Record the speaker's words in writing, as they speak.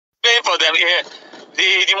for them.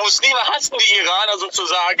 Die Muslime hassen die Iraner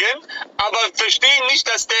sozusagen, aber verstehen nicht,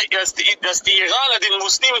 dass die Iraner den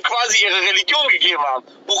Muslimen quasi ihre Religion gegeben haben.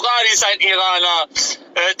 Bukhari ist ein Iraner,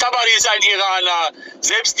 Tabari ist ein Iraner,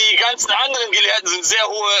 selbst die ganzen anderen Gelehrten sind sehr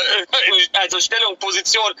hohe, also Stellung,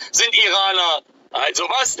 Position, sind Iraner. Also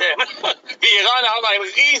was denn? Die Iraner haben einen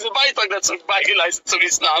riesen Beitrag dazu beigeleistet zum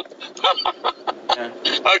Islam.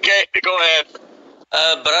 Okay, go ahead.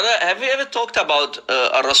 Brother, have you ever talked about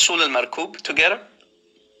Rasul al-Markub together?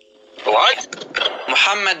 What?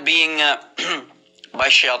 Muhammad being by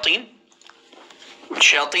shayateen?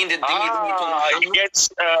 Shayateen did to Muhammad?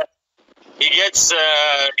 He gets,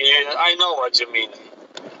 I know what you mean.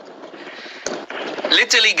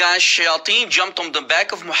 Literally, guys, shayateen jumped on the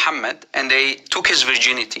back of Muhammad and they took his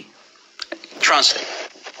virginity. Translate.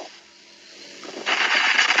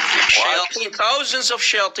 Shayateen, thousands of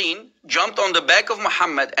shayateen jumped on the back of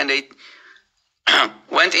Muhammad and they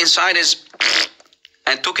went inside his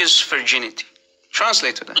and took his virginity.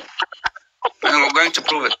 Translate to that. And we're going to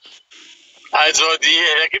prove it. Also,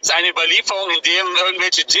 da gibt es eine Überlieferung, in dem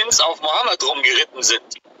irgendwelche Djinns auf Mohammed rumgeritten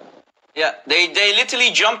sind. Yeah, they literally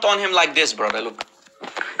jumped on him like this, brother. Look.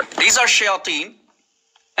 These are shayateen,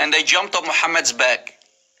 and they jumped on Muhammad's back.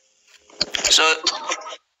 So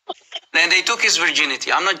then they took his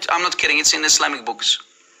virginity. I'm not kidding. It's in Islamic books.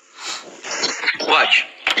 Watch.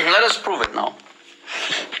 Let us prove it now.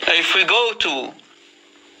 If we go to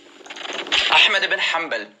Ahmad ibn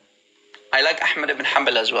Hanbal, I like Ahmad ibn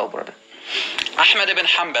Hanbal as well, brother. Ahmad ibn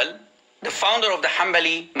Hanbal, the founder of the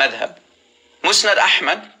Hanbali madhab. Musnad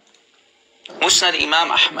Ahmad, Musnad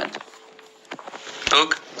Imam Ahmad.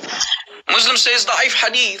 Look. Muslim says da'if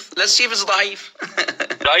hadith. Let's see if it's da'if.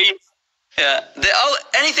 Da'if. Yeah.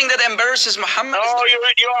 Anything that embarrasses Muhammad. No,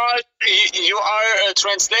 you are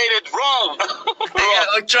translated wrong.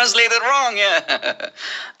 Yeah, translated wrong. Yeah.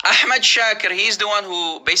 Ahmad Shakir, he's the one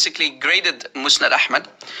who basically graded Musnad Ahmad.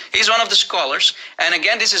 He's one of the scholars. And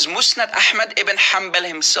again, this is Musnad Ahmad ibn Hanbal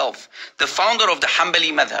himself, the founder of the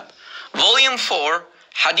Hanbali madhab. Volume 4,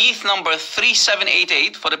 hadith number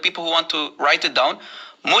 3788, for the people who want to write it down.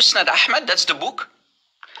 Musnad Ahmad, that's the book.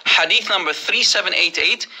 Hadith number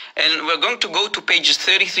 3788, and we're going to go to pages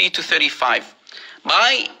 33 to 35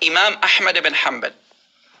 by Imam Ahmad ibn Hanbal.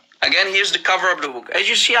 Again, here's the cover of the book. As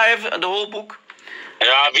you see, I have the whole book.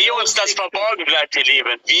 Ja, wie uns das verborgen bleibt, ihr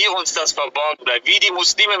Lieben. Wie uns das verborgen bleibt. Wie die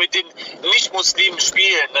Muslime mit den Nicht-Muslimen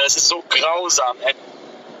spielen. Das ist so grausam.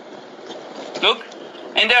 Look,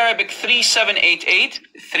 in the Arabic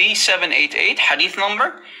 3788, hadith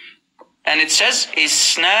number, and it says,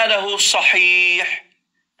 Isnadahu sahih.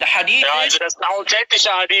 The hadith ja, also das ist ein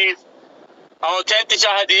authentischer Hadith.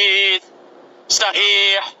 Authentischer Hadith.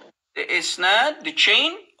 Sahih. The isnad, the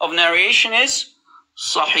chain of narration is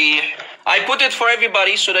sahih. I put it for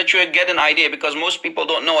everybody so that you get an idea, because most people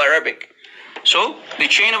don't know Arabic. So the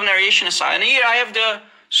chain of narration is sahih. And here I have the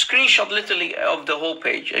screenshot literally of the whole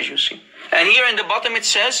page, as you see. And here in the bottom it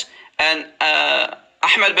says, and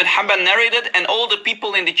Ahmad bin Hanbal narrated, and all the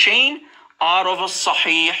people in the chain are of a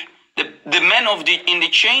sahih. The men in the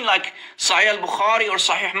chain, like Sahih al-Bukhari or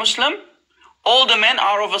Sahih Muslim, all the men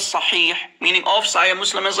are of a Sahih, meaning of Sahih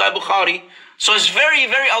Muslim and Sahih Bukhari. So it's very,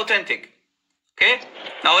 very authentic. Okay?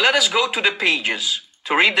 Now let us go to the pages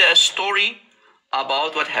to read the story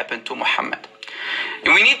about what happened to Muhammad.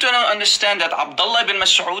 We need to understand that Abdullah ibn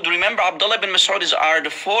Mas'ud, remember Abdullah ibn Mas'ud are the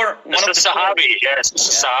four... This is Sahabi, yes, this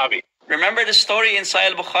is Sahabi. Remember the story in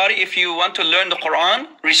Sahih al-Bukhari, if you want to learn the Quran,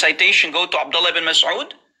 recitation, go to Abdullah ibn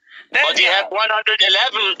Mas'ud. But he had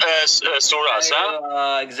 111 surahs,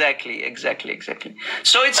 huh? Exactly.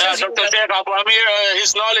 So it says... Dr. Sheikh Abu Amir,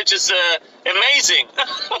 his knowledge is amazing.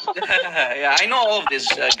 Yeah, I know all of this,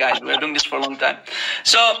 guys. We're doing this for a long time.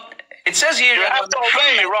 So it says here... You have to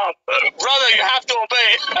obey, Rob. Brother, you have to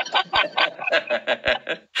obey.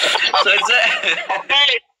 So it's...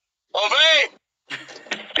 Obey!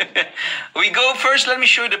 We go first, let me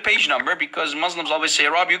show you the page number, because Muslims always say,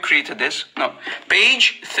 Rob, you created this. No,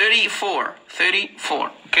 page 34,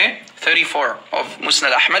 okay? 34 of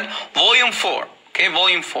Musnad Ahmad, volume 4, okay?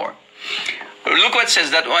 Volume 4. Look what it says,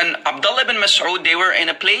 that when Abdullah ibn Mas'ud, they were in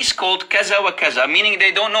a place called Kaza wa Kaza, meaning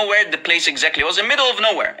they don't know where the place exactly was. In the middle of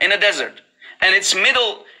nowhere, in a desert. And it's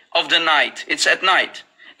middle of the night, it's at night.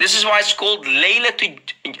 This is why it's called Laylatul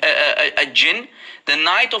Jinn, the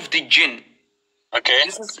night of the Jinn. Okay.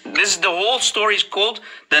 This is the whole story is called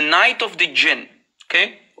the Night of the Jinn.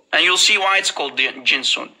 Okay, and you'll see why it's called the Jinn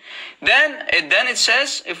soon. Then it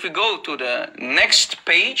says, if we go to the next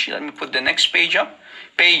page, let me put the next page up.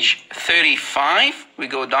 Page 35. We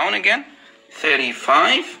go down again.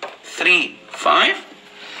 35.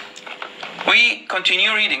 We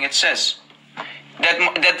continue reading. It says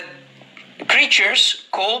that creatures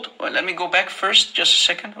called, well, let me go back first, just a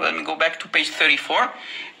second. Let me go back to page 34.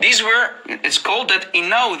 These were, it's called that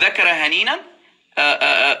إِنَّهُ ذَكَرَ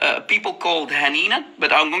هَنِينًا, people called Haninan,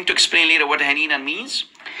 but I'm going to explain later what Haninan means.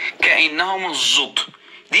 كَإِنَّهُمُ الزُّطْ.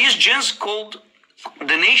 These jinns called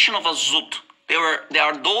the nation of Azut. They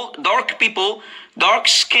are dark people, dark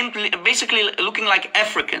skinned, basically looking like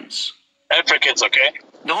Africans. Africans, okay.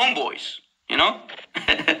 The homeboys, you know?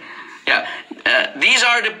 Yeah. These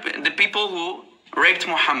are the people who raped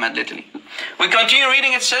Muhammad, literally. We continue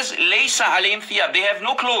reading. It says, لَيْسَ عَلَيْهِمْ ثِيَابٌ. They have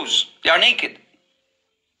no clothes. They are naked.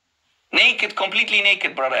 Naked, completely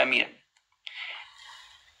naked, brother Amir.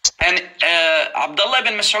 And Abdullah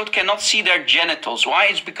ibn Mas'ud cannot see their genitals. Why?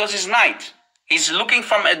 It's because it's night. He's looking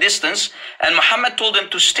from a distance, and Muhammad told him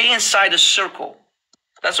to stay inside a circle.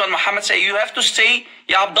 That's what Muhammad said. You have to stay,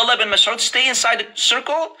 Ya Abdullah ibn Mas'ud, stay inside the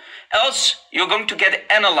circle, else you're going to get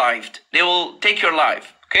unalived. They will take your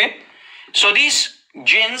life. Okay? So these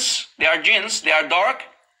jinns, they are dark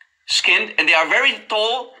skinned, and they are very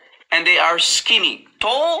tall, and they are skinny.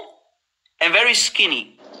 Tall and very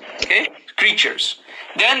skinny. Okay? Creatures.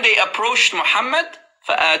 Then they approached Muhammad,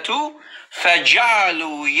 فَآتُوا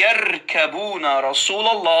فَجَعَلُوا يَرْكَبُونَ رَسُولَ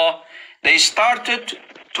اللَّهِ. They started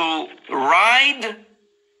to ride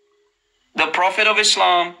the Prophet of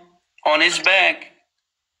Islam on his back.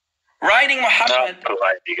 Riding Muhammad.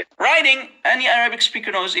 Riding, any Arabic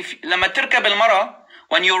speaker knows, if لما تركب المرأة,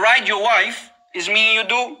 when you ride your wife, is meaning you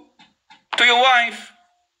do to your wife.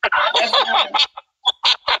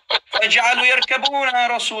 فَجَعَلُوا يَرْكَبُونَ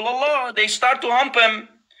رَسُولَ اللَّهِ. They start to hump him,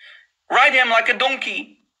 ride him like a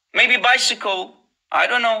donkey, maybe bicycle, I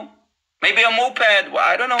don't know, maybe a moped,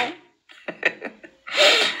 I don't know.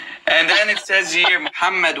 And then it says here,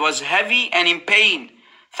 Muhammad was heavy and in pain.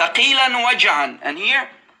 ثَقِيلًا وَجْعًا. And here,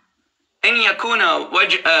 إِنْ يَكُونَ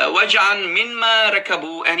وَجْعًا مِمَّا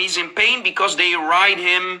رَكَبُوا. And he's in pain because they ride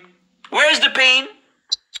him. Where is the pain?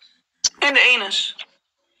 In the anus.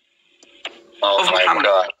 Oh of my Muhammad.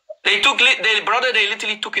 God. They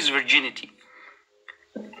literally took his virginity.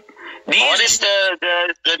 What is the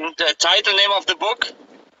title name of the book?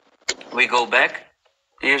 We go back.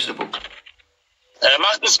 Here's the book.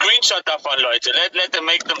 Macht einen Screenshot davon, Leute. Let them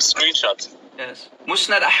make them screenshots. Yes.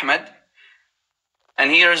 Musnad Ahmad.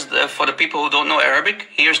 And here's for the people who don't know Arabic,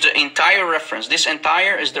 here's the entire reference. This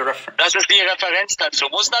entire is the reference. Das ist die Referenz dazu.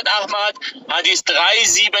 Musnad Ahmad, Hadith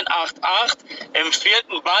 3788 im 4.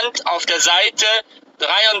 Band auf der Seite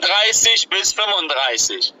 33 bis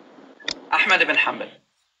 35. Ahmad ibn Hanbal.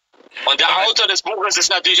 Und der Autor des Buches ist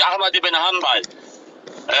natürlich Ahmad ibn Hanbal,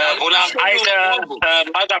 wonach eine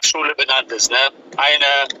Madhab-Schule benannt ist, ne?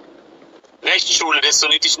 Eine Rechtsschule des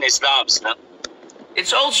sunnitischen Islams, ne?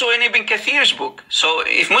 It's also in Ibn Kathir's book. So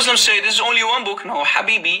if Muslims say this is only one book, no,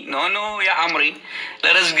 Habibi, no, Ya Amri,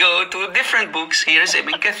 let us go to different books. Here's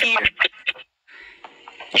Ibn Kathir.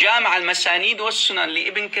 Jam' al-Masanid was Sunan li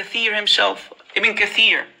Ibn Kathir himself. Ibn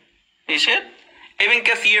Kathir. You see it? Ibn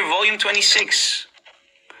Kathir, volume 26.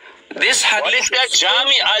 This hadith. What is that?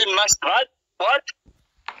 Jami al-Masad? What?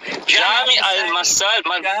 Jami al-Masad.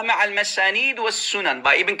 Jami al-Masanid was Sunan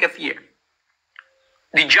by Ibn Kathir.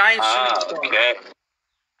 The giant Sunan. Okay.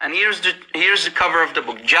 And here's the cover of the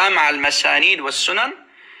book. Jami al-Masanid was Sunan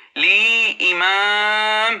li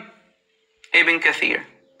Imam Ibn Kathir.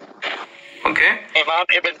 Okay? Imam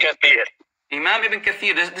Ibn Kathir. Imam Ibn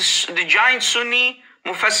Kathir, the giant Sunni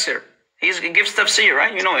Mufassir. He gives tafsir,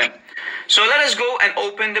 right? You know him. So let us go and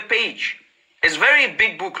open the page. It's a very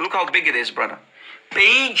big book. Look how big it is, brother.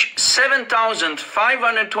 Page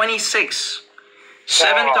 7526.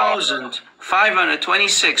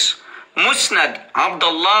 7526. Musnad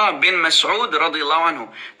Abdullah bin Mas'ud radiyallahu anhu.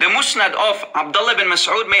 The Musnad of Abdullah bin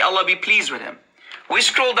Mas'ud, may Allah be pleased with him. We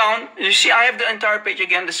scroll down. You see, I have the entire page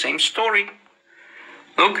again, the same story.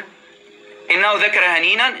 Look. إِنَّهُ ذَكَرَ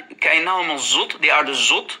هَنِينًا كَإِنَّهُمُ الزُّطْ. They are the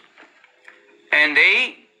Zut. And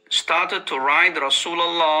they started to ride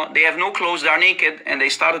Rasulullah. They have no clothes, they are naked, and they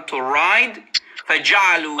started to ride.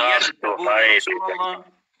 فَجَعَلُوا يَرْكَبُونَ Rasulullah.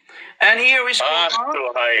 And here we scroll down.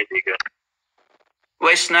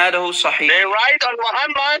 وَإِسْنَادَهُ صَحِيح. They ride on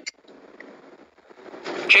Muhammad.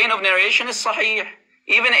 Chain of narration is Sahih.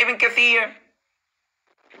 Even Ibn Kathir.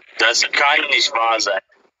 Das kann nicht wahr sein.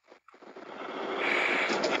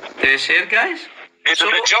 Do you see it, guys? It's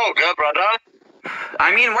a joke, huh, brother?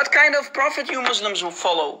 I mean, what kind of prophet you Muslims will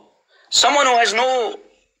follow? Someone who has no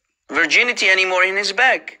virginity anymore in his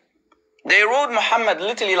back. They rode Muhammad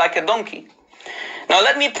literally like a donkey. Now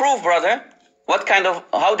let me prove, brother,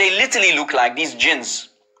 how they literally look like, these jinns.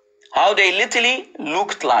 How they literally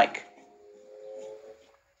looked like.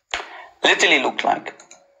 literally looked like.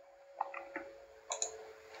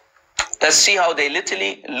 Let's see how they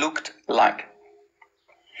literally looked like.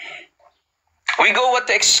 We go what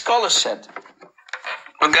the ex-scholar said.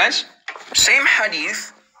 Look guys, same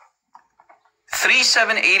hadith,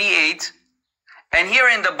 3788, and here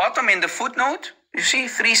in the bottom in the footnote, you see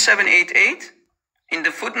 3788 in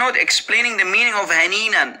the footnote explaining the meaning of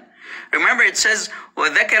haninan. Remember it says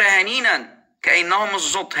وَذَكَرَ هَنِينًا كَأَنَّهُمُ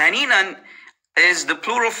الزُّطْ. Haninan is the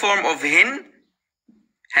plural form of hin.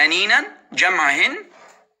 Haninan, jam'a hin,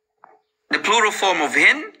 the plural form of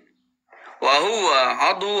hin. وَهُوَ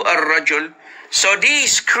عَضُو الرَّجُلِ. So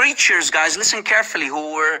these creatures, guys, listen carefully,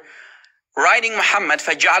 who were riding Muhammad,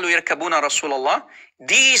 فَجَعَلُوا يَرْكَبُونَ رَسُولَ اللَّهِ.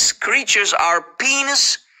 These creatures are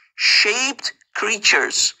penis-shaped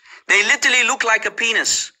creatures. They literally look like a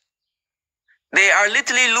penis. They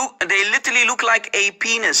literally look like a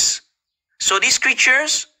penis. So these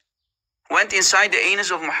creatures went inside the anus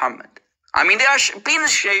of Muhammad. I mean, they are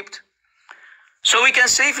penis-shaped. So we can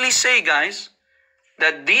safely say, guys,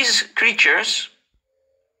 that these creatures,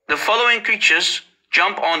 the following creatures,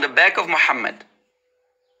 jump on the back of Muhammad.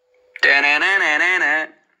 You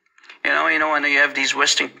know when you have these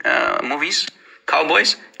Western movies,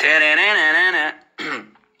 cowboys.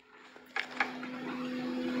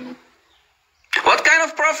 What kind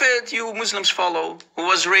of prophet you Muslims follow who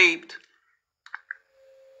was raped?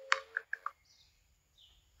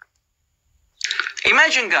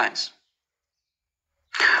 Imagine, guys.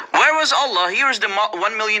 Where was Allah? Here is the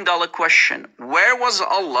 $1 million question. Where was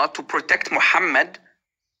Allah to protect Muhammad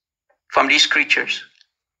from these creatures?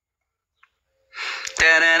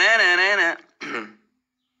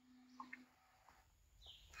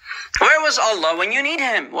 Where was Allah when you need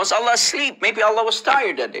him? Was Allah asleep? Maybe Allah was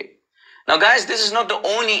tired that day. Now guys, this is not the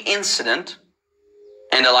only incident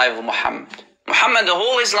in the life of Muhammad. Muhammad, the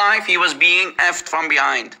whole his life, he was being effed from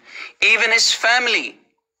behind. Even his family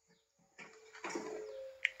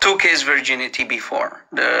took his virginity before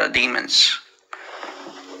the demons.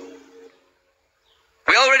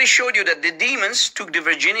 We already showed you that the demons took the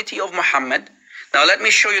virginity of Muhammad. Now let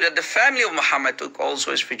me show you that the family of Muhammad took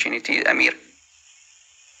also his virginity, Amir.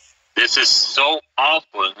 This is so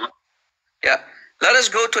awful. Huh? Yeah. Let us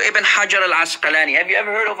go to Ibn Hajar al-Asqalani. Have you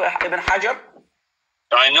ever heard of Ibn Hajar?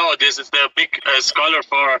 I know, this is the big scholar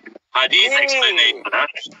for hadith explanation. Huh?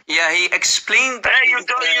 Yeah, he explained. Hey, you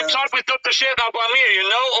talk with Dr. Sheikh Abu Amir, you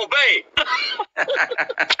know, obey.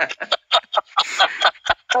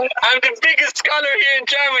 I'm the biggest scholar here in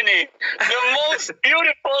Germany. The most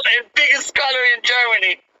beautiful and biggest scholar in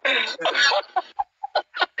Germany.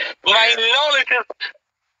 My knowledge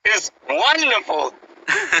is wonderful.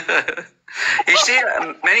 You see,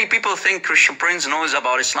 many people think Christian Prince knows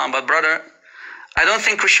about Islam, but brother, I don't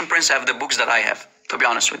think Christian Prince have the books that I have, to be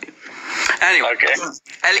honest with you. Anyway,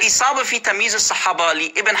 Al-Isaba fi Tamiz al-Sahaba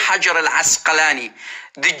li Ibn Hajar al-Asqalani,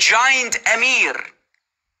 the giant Amir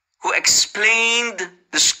who explained,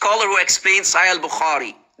 the scholar who explained Sahih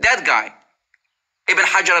al-Bukhari, that guy, Ibn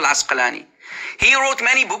Hajar al-Asqalani. He wrote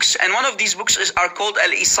many books, and one of these books are called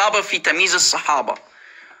Al-Isaba fi Tamiz al-Sahaba.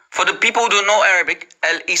 For the people who don't know Arabic,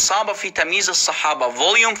 Al-Isaba fi Tamiz al-Sahaba,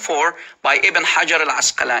 volume 4 by Ibn Hajar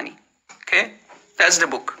al-Asqalani. Okay, that's the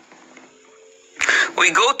book.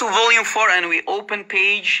 We go to volume 4 and we open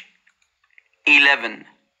page 11.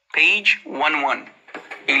 Page 11.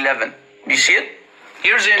 Do you see it?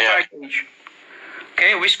 Here's the entire page.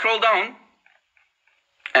 Okay, we scroll down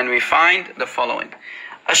and we find the following.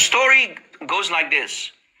 A story goes like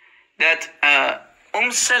this, that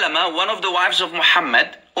Salama, one of the wives of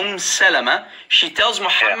Muhammad, Salama, she tells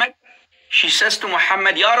Muhammad, she says to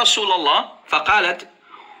Muhammad, Ya Rasulallah, فقالت,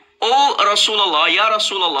 O Rasulallah, Ya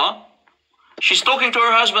Rasulallah. She's talking to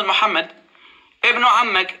her husband Muhammad, Ibn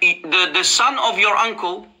Ammak, the son of your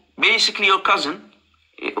uncle, basically your cousin,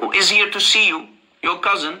 is here to see you. Your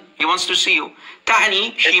cousin, he wants to see you.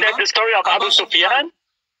 Ta'ni, is that the story of Abu Sufyan?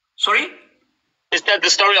 Sorry? Is that the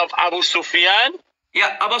story of Abu Sufyan?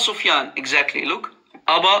 Yeah, Abu Sufyan, exactly. Look,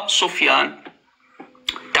 Abu Sufyan.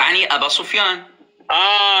 Ta'ni Abu Sufyan.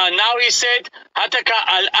 Now he said, Hataka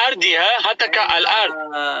al-Ardi, Hataka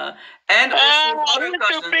al-Ard. And also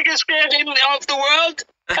the biggest kid of the world.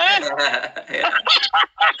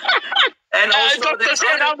 And also Dr.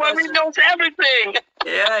 Sayyid knows everything.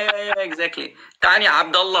 Yeah, exactly. Tani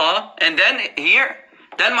Abdullah. And then here,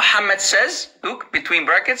 then Muhammad says, look, between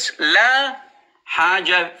brackets, La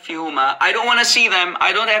haja fihuma. I don't want to see them.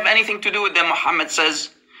 I don't have anything to do with them, Muhammad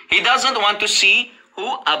says. He doesn't want to see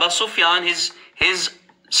who? Abu Sufyan, his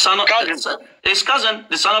son, his cousin,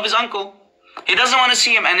 the son of his uncle. He doesn't want to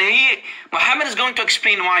see him. And Muhammad is going to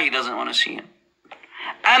explain why he doesn't want to see him.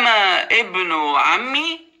 Ama ibnu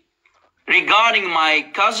ammi regarding my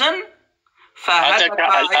cousin, Hataka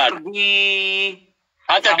al-Adi,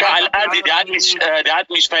 der hat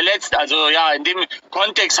mich verletzt. Also ja, in dem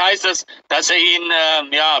Kontext heißt es, dass er ihn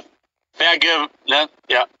ja, ne?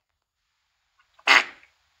 Ja.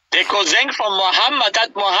 Der Cousin von Mohammed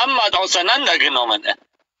hat Mohammed auseinandergenommen.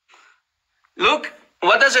 Look,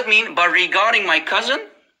 what does it mean? But regarding my cousin,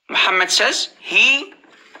 Muhammad says, he...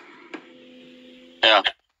 Ja.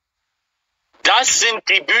 Das sind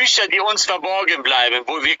die Bücher, die uns verborgen bleiben,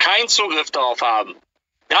 wo wir keinen Zugriff darauf haben.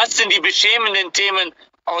 Das sind die beschämenden Themen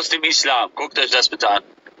aus dem Islam. Guckt euch das bitte an.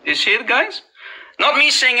 You see it, guys? Not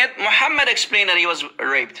me saying it. Muhammad explained that he was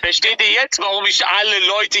raped. Versteht ihr jetzt, warum ich alle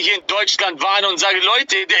Leute hier in Deutschland warne und sage,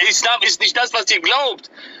 Leute, der Islam ist nicht das, was ihr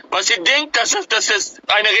glaubt. Was ihr denkt, dass das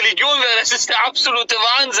eine Religion wäre, das ist der absolute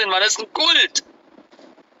Wahnsinn, man. Das ist ein Kult.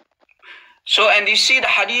 So, and you see the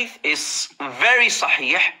hadith is very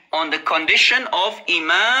sahih on the condition of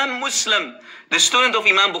Imam Muslim, the student of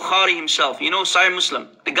Imam Bukhari himself. You know Sahih Muslim,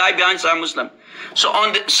 the guy behind Sahih Muslim. So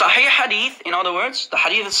on the Sahih hadith, in other words, the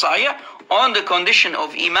hadith is sahih on the condition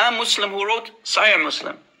of Imam Muslim who wrote Sahih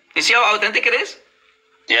Muslim. You see how authentic it is?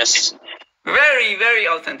 Yes. Very, very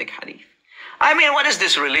authentic hadith. I mean, what is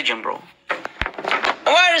this religion, bro?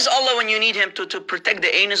 Where is Allah when you need him to protect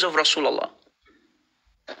the anus of Rasulullah?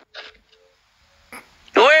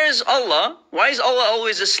 Where is Allah? Why is Allah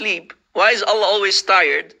always asleep? Why is Allah always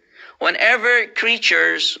tired? Whenever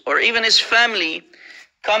creatures or even his family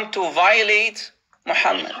come to violate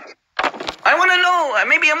Muhammad. I want to know.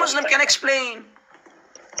 Maybe a Muslim can explain.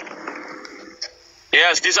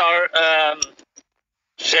 Yes, these are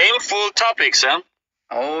shameful topics, huh?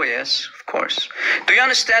 Oh, yes, of course. Do you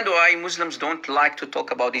understand why Muslims don't like to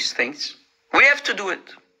talk about these things? We have to do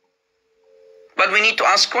it. But we need to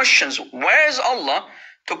ask questions. Where is Allah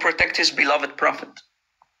to protect his beloved prophet?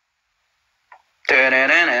 He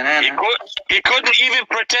couldn't even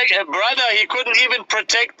protect a brother. He couldn't even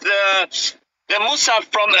protect the Musaf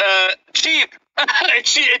from sheep. A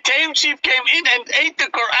tame sheep came in and ate the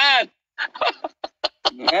Quran.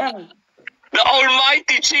 Yeah. The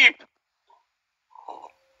almighty sheep.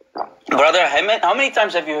 Brother, how many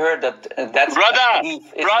times have you heard that? That's brother,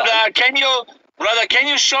 can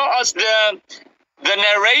you show us the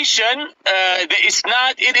narration? It's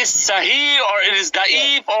not. It is Sahih or it is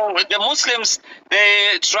Da'if, or the Muslims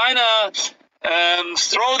they trying to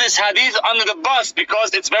throw this hadith under the bus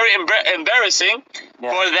because it's very embarrassing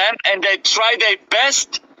for them, and they try their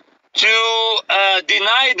best to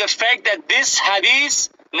deny the fact that this hadith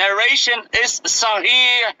narration is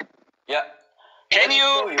Sahih. Yeah. Can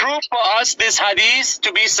you prove for us this hadith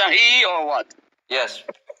to be Sahih or what? Yes,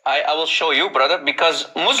 I will show you, brother, because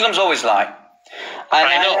Muslims always lie. And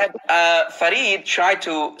I had Farid try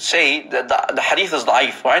to say that the hadith is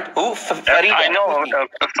da'if, right? Who? Farida. I know,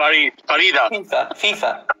 Farida.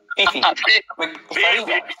 FIFA.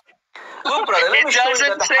 Farida. Look, brother, let me show you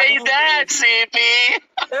doesn't say that, CP.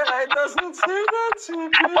 Yeah, it doesn't say that,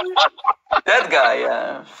 CP. That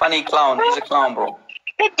guy, funny clown. He's a clown, bro.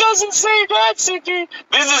 It doesn't say that, CP.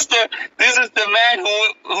 This is the man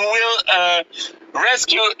who will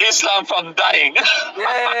rescue Islam from dying.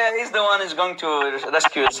 Yeah, he's the one who's going to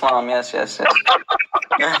rescue Islam. Yes.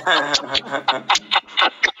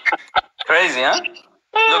 Crazy, huh?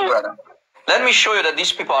 Look, brother. Let me show you that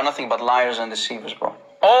these people are nothing but liars and deceivers, bro.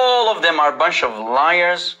 All of them are a bunch of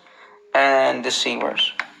liars and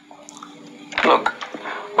deceivers. Look,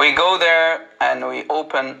 we go there and we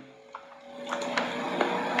open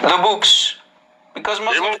the books, because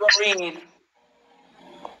Muslims don't read.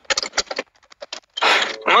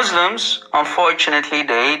 Muslims, unfortunately,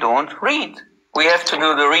 they don't read. We have to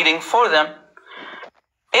do the reading for them.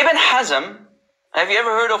 Ibn Hazm, have you ever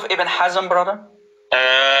heard of Ibn Hazm, brother?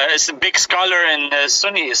 It's a big scholar in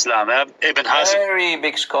Sunni Islam, Ibn Hazm. Very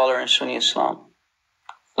big scholar in Sunni Islam.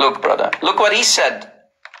 Look, brother, look what he said.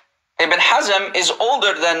 Ibn Hazm is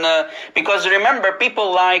older than, because remember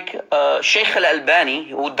people like Sheikh al-Albani,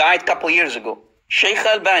 who died a couple years ago. Sheikh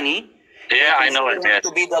al-Albani, yeah, I know it, yes.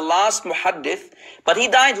 To be the last muhaddith, but he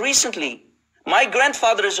died recently. My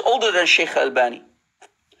grandfather is older than Sheikh al-Albani.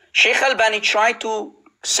 Sheikh al-Albani tried to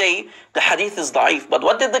say the hadith is da'if, but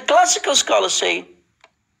what did the classical scholars say?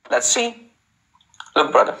 Let's see.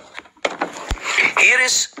 Look, brother. Here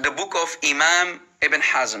is the book of Imam Ibn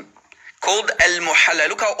Hazm, called Al-Muhalla.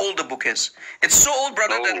 Look how old the book is. It's so old,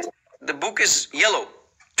 brother, that the book is yellow,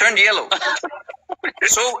 turned yellow.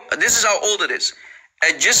 So this is how old it is.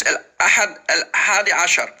 Al-Juz al-Hadi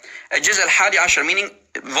Ashar. Al-Juz al-Hadi Ashar, meaning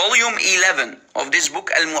volume 11 of this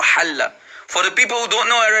book, Al-Muhalla. For the people who don't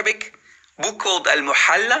know Arabic, book called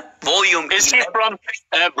Al-Muhalla, volume 11. Is he from,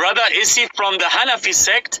 brother, is he from the Hanafi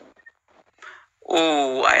sect?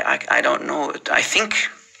 Oh, I don't know.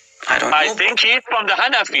 I don't know. I think he's from the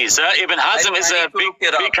Hanafis. Ibn Hazm is a big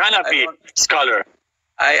Hanafi scholar.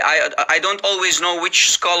 I don't always know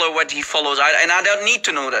which scholar what he follows, and I don't need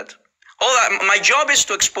to know that. My job is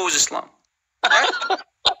to expose Islam. Right?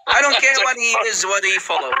 I don't care what he is, what he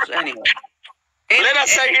follows. Anyway, let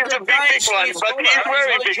us say he's a big one, but he's a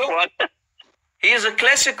very big one. He is a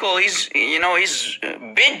classical. He's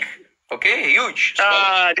big. Okay, huge.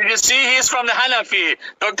 Did you see? He's from the Hanafi.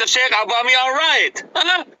 Dr. Sheikh Abu Amir, all right.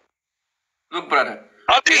 Look, brother.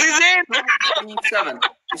 Habt ihr sie gesehen? 7.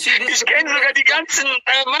 Ich kenne sogar die ganzen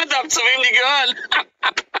Madhab, zu wem die gehören.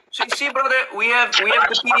 So you see, brother, we have the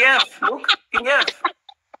PDF. Look, PDF.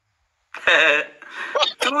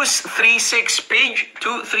 236, page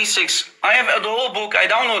 236. I have the whole book. I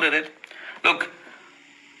downloaded it. Look.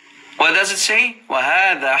 What does it say?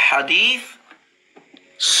 وهذا حديث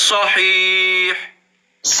صحيح.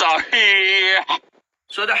 صحيح.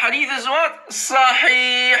 So the hadith is what?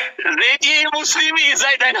 Sahih. Seht ihr, Muslime, ihr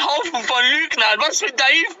seid ein Haufen von Lügnern. Was für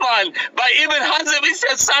Daif, Mann. Bei Ibn Hazm ist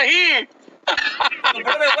ja Sahih.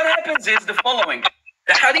 What happens is the following.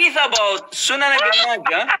 The hadith about Sunan ibn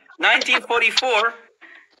Majah, 1944,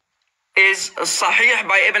 is Sahih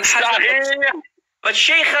by Ibn Hazm. But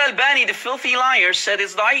Sheikh Al-Albani, the filthy liar, said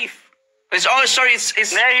it's Daif. It's he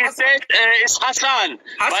said it's Hassan.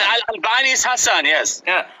 But Al-Albani is Hassan, yes.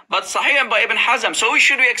 Yeah, but Sahih by Ibn Hazm. So who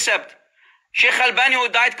should we accept? Sheikh Al-Albani, who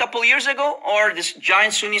died a couple years ago, or this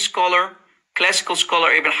giant Sunni scholar, classical scholar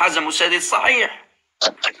Ibn Hazm, who said it's Sahih?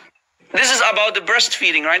 This is about the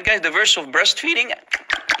breastfeeding, right, guys? The verse of breastfeeding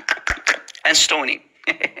and stoning.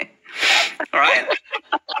 Right?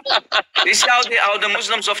 You see how the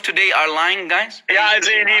Muslims of today are lying, guys? Ja,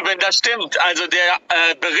 also ihr Lieben, das stimmt. Also der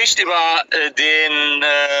Bericht über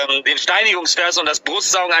den Steinigungsvers und das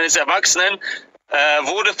Brustsaugen eines Erwachsenen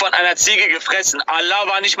wurde von einer Ziege gefressen. Allah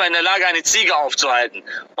war nicht mal in der Lage, eine Ziege aufzuhalten.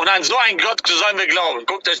 Und an so einen Gott sollen wir glauben.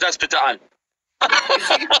 Guckt euch das bitte an. Ich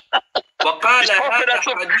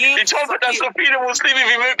hoffe, dass so viele Muslime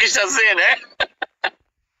wie möglich das sehen,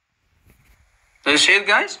 You see it,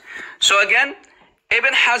 guys? So again,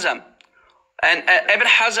 Ibn Hazm. And Ibn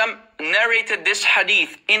Hazm narrated this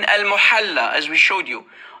hadith in Al-Muhalla, as we showed you,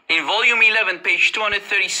 in volume 11, page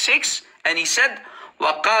 236. And he said,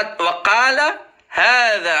 وَقَالَ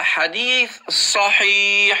هَذَا حَدِيث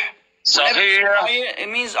صَحِيح. Sahih. It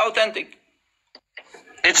means authentic.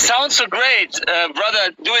 It sounds so great.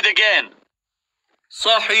 Brother, do it again.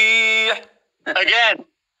 Sahih. Again.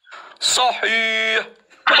 Sahih.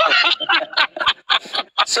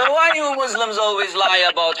 So why do Muslims always lie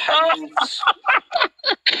about hadiths?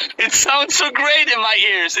 It sounds so great in my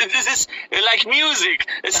ears. This is like music.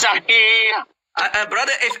 Sahih.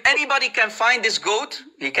 Brother, if anybody can find this goat,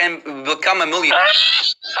 he can become a millionaire.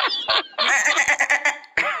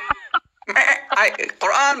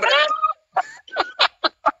 Quran, brother.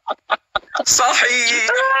 Sahih.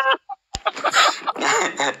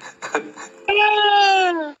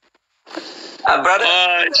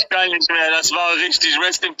 Brother. Ich kann nicht mehr. Das war richtig.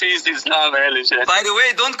 Rest in peace, Islam, ehrlich. By the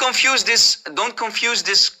way, don't confuse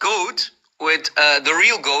this goat with the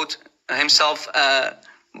real goat himself,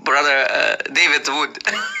 brother David Wood.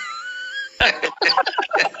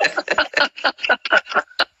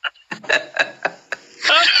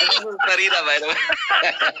 This is Farida, by the way.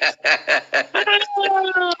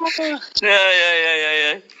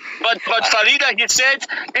 Yeah. But Farida, he said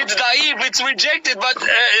it's daif, it's rejected. But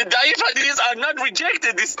daif hadiths are not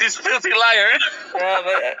rejected. This filthy liar. Yeah,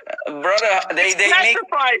 but brother, they make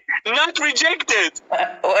not rejected.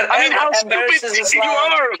 I mean, how stupid you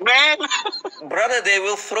are, man. Brother, they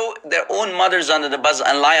will throw their own mothers under the bus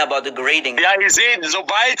and lie about the grading. Ja, ihr seht,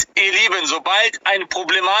 ihr Lieben, sobald ein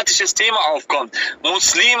problematisches Thema aufkommt,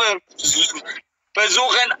 Muslime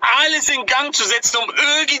versuchen alles in Gang zu setzen, um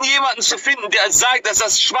irgendjemanden zu finden, der sagt, dass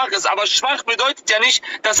das schwach ist. Aber schwach bedeutet ja nicht,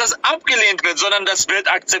 dass das abgelehnt wird, sondern das wird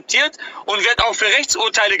akzeptiert und wird auch für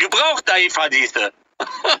Rechtsurteile gebraucht, Daif-Hadithe.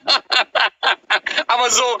 Aber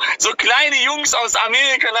so kleine Jungs aus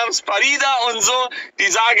Amerika namens Farida und so, die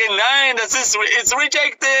sagen, nein, it's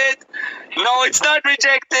rejected. No, it's not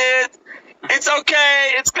rejected. It's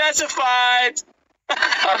okay, it's classified.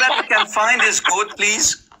 If you can find this code,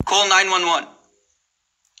 please call 911.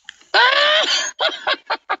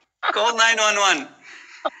 Call 911.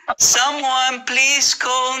 Someone please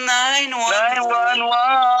call 911.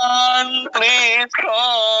 911. Please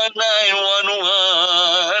call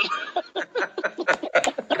 911.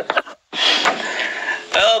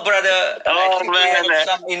 Oh, brother. Oh, I think man. we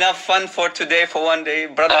have enough fun for today, for one day.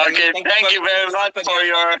 Brother, Okay, thank you very much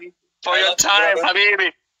for your time,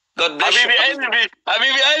 Habibi. God bless you. Habibi,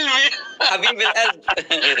 Habibi Elvi. Habibi El.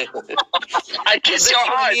 I kiss your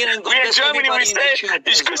heart. We in Germany, we say,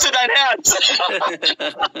 ich küsse dein Herz.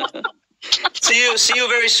 See you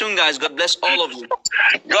very soon, guys. God bless all of you.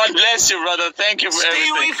 God bless you, brother. Thank you for Stay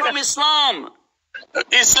everything. away from Islam.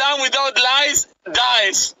 Islam without lies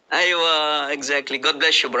dies. Aywa, exactly. God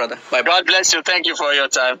bless you, brother. Bye. God bless you. Thank you for your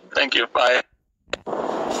time. Thank you. Bye.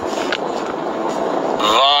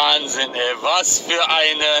 Wahnsinn, ey. Was für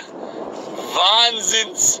eine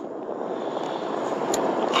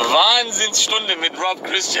Wahnsinnsstunde mit Rob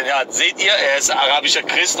Christian. Ja, seht ihr, er ist arabischer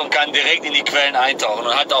Christ und kann direkt in die Quellen eintauchen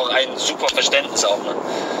und hat auch ein super Verständnis auch. Ne?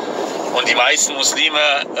 Und die meisten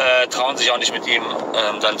Muslime trauen sich auch nicht mit ihm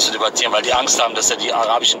dann zu debattieren, weil die Angst haben, dass er die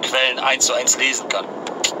arabischen Quellen 1:1 lesen kann.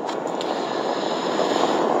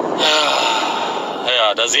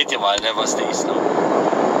 Ja, da seht ihr mal, ne, was der Islam.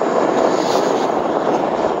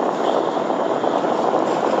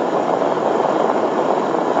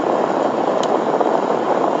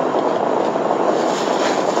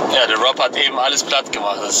 Ja, der Rob hat eben alles platt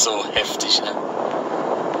gemacht, das ist so heftig, ne?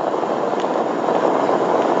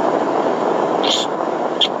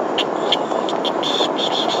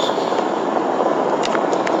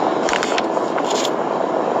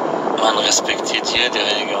 Man respektiert jede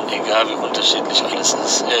Religion, egal wie unterschiedlich alles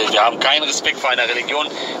ist. Wir haben keinen Respekt vor einer Religion,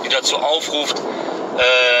 die dazu aufruft,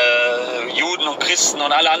 Juden und Christen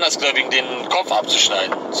und alle Andersgläubigen den Kopf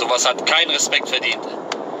abzuschneiden. Sowas hat keinen Respekt verdient.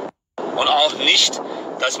 Und auch nicht,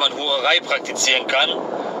 dass man Hurerei praktizieren kann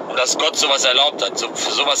und dass Gott sowas erlaubt hat.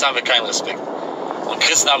 Für sowas haben wir keinen Respekt. Und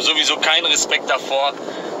Christen haben sowieso keinen Respekt davor,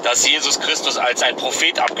 dass Jesus Christus als ein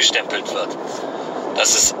Prophet abgestempelt wird.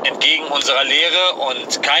 Das ist entgegen unserer Lehre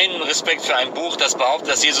und keinen Respekt für ein Buch, das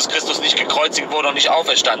behauptet, dass Jesus Christus nicht gekreuzigt wurde und nicht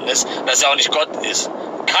auferstanden ist, dass er auch nicht Gott ist.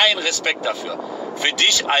 Kein Respekt dafür. Für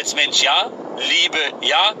dich als Mensch ja, Liebe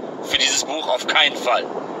ja, für dieses Buch auf keinen Fall.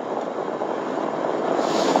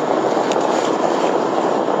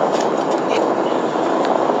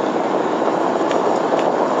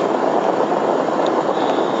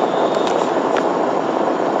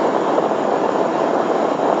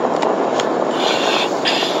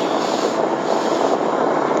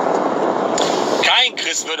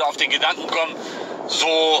 Würde auf den Gedanken kommen,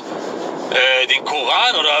 so den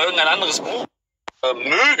Koran oder irgendein anderes Buch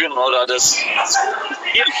mögen oder das.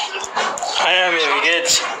 Hi Amir, wie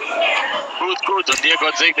geht's? Gut, gut. Und dir,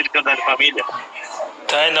 Gott segne dich und deine Familie.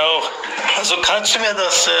 Deine auch. Also kannst du mir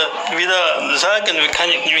das wieder sagen,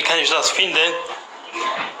 wie kann ich das finden?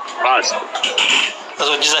 Was?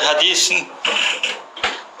 Also diese Hadithen.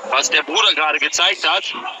 Was der Bruder gerade gezeigt hat?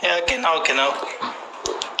 Ja, genau.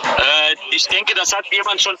 Ich denke, das hat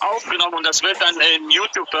jemand schon aufgenommen und das wird dann in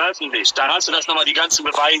YouTube veröffentlicht. Da hast du das nochmal die ganzen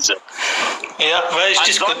Beweise. Ja, weil ich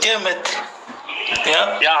diskutiere mit...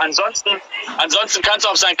 Ja? Ja, ansonsten kannst du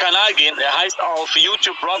auf seinen Kanal gehen. Er heißt auf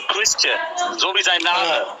YouTube Rob Christian, so wie sein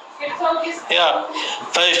Name. Ja,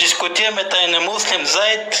 weil ich diskutiere mit einem Muslim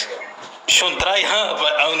seit schon 3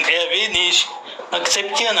 Jahren und er will nicht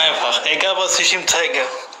akzeptieren einfach, egal was ich ihm zeige.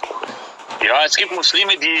 Ja, es gibt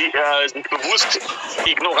Muslime, die sich bewusst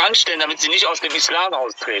ignorant stellen, damit sie nicht aus dem Islam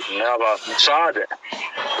austreten. Ja, aber schade.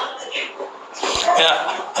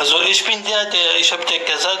 Ja, also ich bin ich habe dir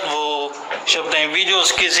gesagt, ich habe deine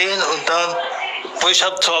Videos gesehen und dann, wo ich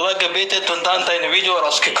habe zu Allah gebetet und dann dein Video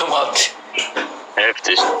rausgekommen hat.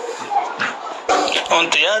 Heftig.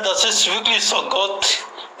 Und ja, das ist wirklich so, Gott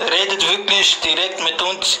redet wirklich direkt mit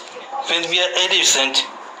uns, wenn wir ehrlich sind.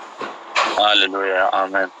 Halleluja,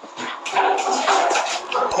 Amen.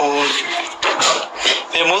 Und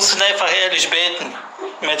wir müssen einfach ehrlich beten,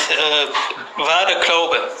 mit wahrer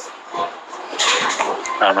Glaube.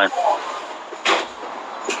 Amen.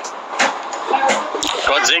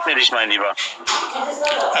 Gott segne dich, mein Lieber.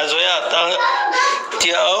 Also ja,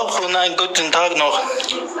 dir auch und einen guten Tag noch.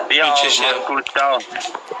 Ja, auch, gut, ciao.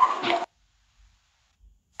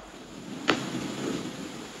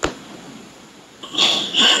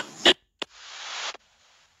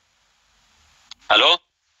 Hallo?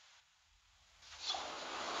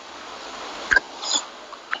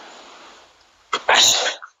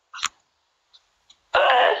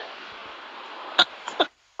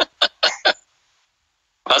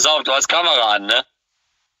 Pass auf, du hast Kamera an, ne?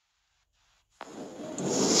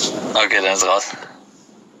 Okay, dann ist raus.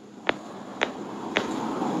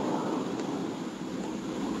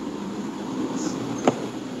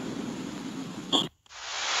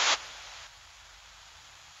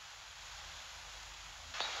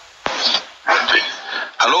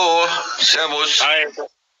 Hallo, servus. Hi,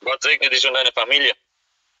 Gott segne dich und deine Familie.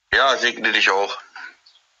 Ja, segne dich auch.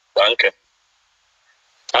 Danke.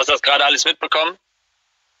 Hast du das gerade alles mitbekommen?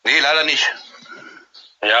 Nee, leider nicht.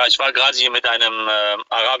 Ja, ich war gerade hier mit einem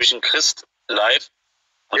arabischen Christ live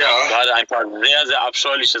und Ja. habe gerade ein paar sehr, sehr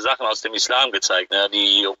abscheuliche Sachen aus dem Islam gezeigt, ne,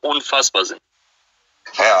 die unfassbar sind.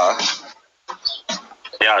 Ja.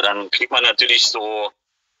 Ja, dann kriegt man natürlich so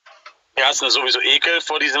erstens sowieso Ekel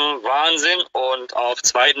vor diesem Wahnsinn und auf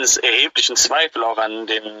zweitens erheblichen Zweifel auch an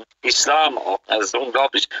den Islam auch. Also das ist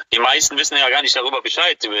unglaublich. Die meisten wissen ja gar nicht darüber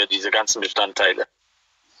Bescheid, über diese ganzen Bestandteile.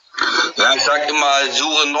 Ja, ich sag immer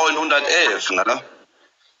Sure 911, ne?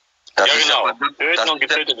 Das Ja, ist genau. aber- Töten und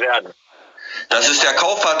getötet werden. Das ist der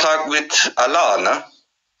Kaufvertrag mit Allah, ne?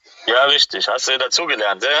 Ja, richtig. Hast du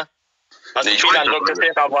dazugelernt, ja? Hast Nee, du ich viel an weiß Dr. das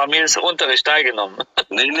nicht. aber mir ist Unterricht teilgenommen.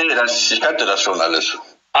 Nee, ich kannte das schon alles.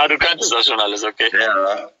 Ah, du kanntest das schon alles, okay.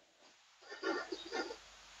 Ja.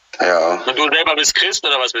 Ja. Und du selber bist Christ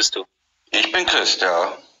oder was bist du? Ich bin Christ,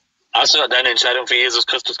 ja. Hast du deine Entscheidung für Jesus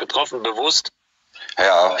Christus getroffen, bewusst?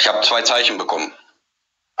 Ja, ich habe 2 Zeichen bekommen.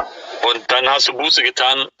 Und dann hast du Buße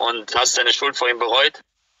getan und hast deine Schuld vor ihm bereut?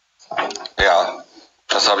 Ja,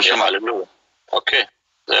 das habe ich Ja, gemacht. Halleluja. Okay,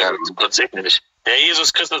 sehr Ja. gut. Gott segne dich. Der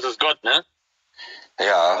Jesus Christus ist Gott, ne?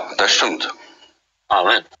 Ja, das stimmt.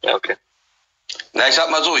 Amen. Ja, okay. Na, ich sag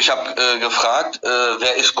mal so, ich habe gefragt,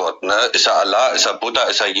 wer ist Gott? Ne? Ist er Allah, ist er Buddha,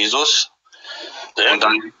 ist er Jesus? Sehr Und gut.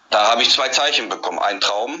 dann, da habe ich 2 Zeichen bekommen. Ein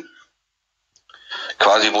Traum,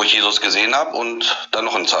 quasi wo ich Jesus gesehen habe, und dann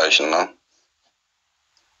noch ein Zeichen. Ne?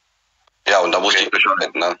 Ja, und da wusste ich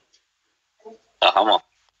Bescheid. Ne? Ja, Hammer.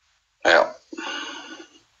 Ja.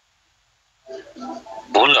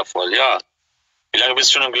 Wundervoll, ja. Wie lange bist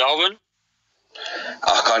du schon im Glauben?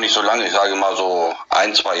 Ach, gar nicht so lange. Ich sage mal so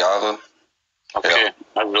 1, 2 Jahre. Okay.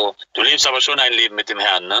 Ja. Also, du lebst aber schon ein Leben mit dem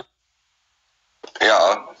Herrn, ne?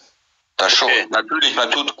 Ja, das schon. Okay. Natürlich,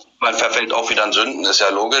 man verfällt auch wieder in Sünden, ist ja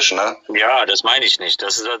logisch, ne? Ja, das meine ich nicht.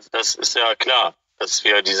 Das ist ja klar, dass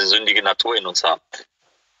wir diese sündige Natur in uns haben.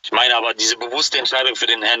 Ich meine aber diese bewusste Entscheidung für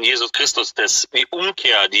den Herrn Jesus Christus, die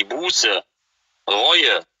Umkehr, die Buße,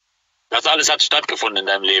 Reue, das alles hat stattgefunden in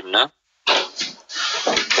deinem Leben, ne?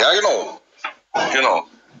 Ja, genau. Genau.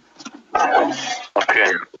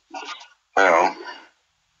 Okay. Ja.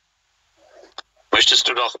 Möchtest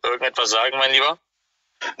du noch irgendetwas sagen, mein Lieber?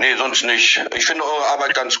 Nee, sonst nicht. Ich finde eure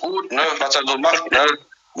Arbeit ganz gut, ne? Was er so macht, ne?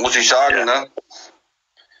 Muss ich sagen, Ja. ne?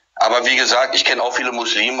 Aber wie gesagt, ich kenne auch viele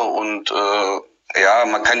Muslime und ja,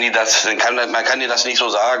 man kann die das nicht so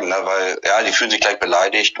sagen, ne? Weil ja, die fühlen sich gleich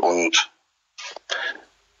beleidigt und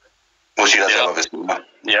muss jeder Ja. selber wissen. Ne?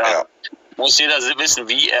 Ja. Muss jeder wissen,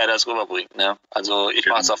 wie er das rüberbringt, ne? Also ich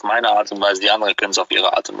mache es auf meine Art und Weise, die anderen können es auf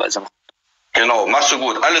ihre Art und Weise machen. Genau, machst du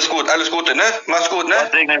gut. Alles Gute, ne? Mach's gut, Gott ne?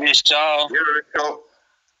 segne dich, ciao. Ja, ciao.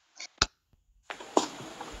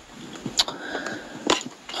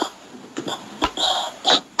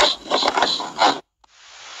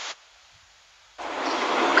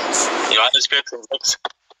 Johannes 14,6.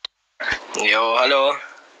 Jo, hallo.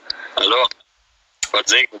 Hallo. Gott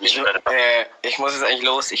segne dich. Ich muss jetzt eigentlich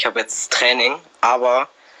los. Ich habe jetzt Training, aber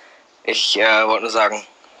ich wollte nur sagen,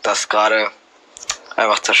 das ist gerade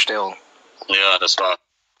einfach Zerstörung. Ja, das war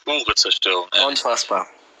pure Zerstörung. Ne? Unfassbar.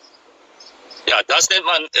 Ja, das nennt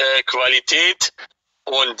man Qualität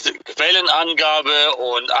und Quellenangabe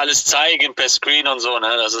und alles zeigen per Screen und so.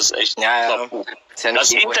 Ne? Das ist echt Ja, ja. top. Ist ja nicht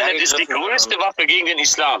Das irgendwo Internet ist die hergegriffen, größte Waffe gegen den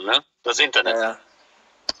Islam, ne? Das Internet. Ja,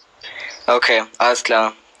 ja. Okay, alles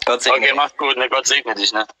klar. Gott segne Okay, dich. mach's gut, ne? Gott segne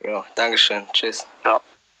dich, ne? Jo, Dankeschön. Tschüss. Ja.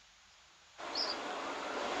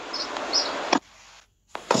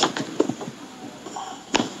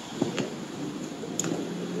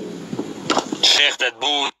 Sheikh dat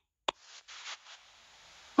boer.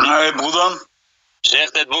 Hey Bruder,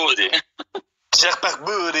 Sheikh dat boer. zeg toch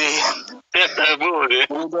Buri. Sheikh dat boer.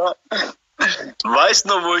 Bruder, weißt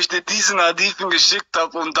du, wo ich dir diesen Hadithen geschickt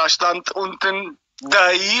habe und da stand unten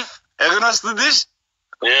Daif? Erinnerst du dich?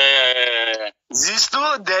 Ja. Siehst du,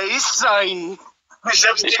 der ist Sai. Ich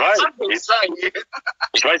hab's Ich dir weiß. gesagt, der ist Sai.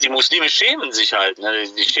 Ich weiß, die Muslime schämen sich halt, ne?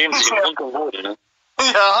 Die schämen sich im Grund und Boden, ne?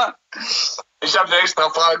 Ja. Ich habe dir extra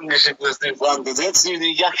Fragen geschickt, dass die Fragen. Du setzt dir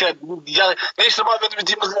die Yahya. Nächstes Mal, wenn du mit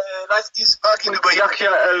ihm live gehst, frag ihn über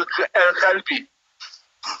Yahya al-Khalbi.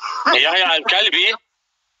 Ja, Al-Kalbi.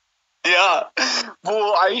 Ja,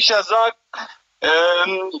 wo Aisha sagt,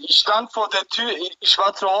 ich stand vor der Tür, ich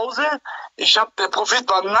war zu Hause, der Prophet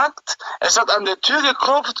war nackt, es hat an der Tür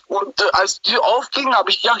geklopft und als die Tür aufging, habe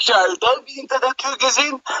ich Yahya al-Kalbi hinter der Tür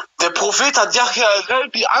gesehen. Der Prophet hat Yahya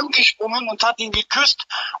al-Kalbi angesprungen und hat ihn geküsst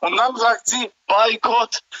und dann sagt sie, bei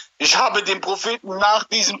Gott, ich habe den Propheten nach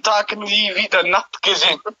diesem Tag nie wieder nackt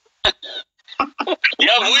gesehen.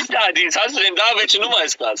 Ja, wo ist der Hadith? Hast du den da? Welche Nummer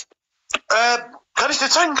ist das? Kann ich dir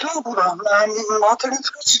zeigen? Klar, Bruder. Warte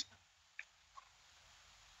ganz kurz.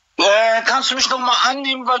 Kannst du mich nochmal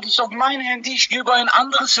annehmen, weil das ist auf mein Handy. Ich gehe über ein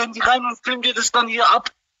anderes Handy rein und film dir das dann hier ab.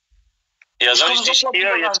 Ja, soll ich dich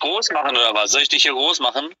hier jetzt groß machen oder was? Soll ich dich hier groß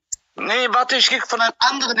machen? Nee, warte, ich gehe von einem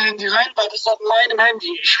anderen Handy rein, weil das ist auf meinem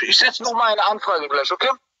Handy. Ich setze nochmal eine Anfrage gleich, okay?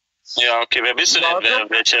 Ja, okay. Wer bist du denn?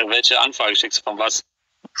 Welche Anfrage schickst du von was?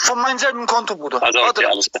 Von meinem selben Konto, Bruder. Also, okay, warte.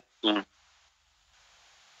 alles klar. Mhm.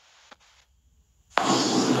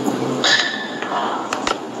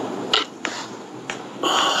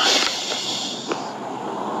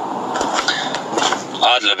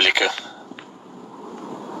 Adlerblicke.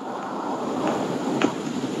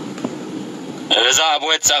 Das ist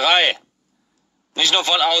Abu Hetzerei. Nicht nur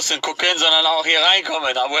von außen gucken, sondern auch hier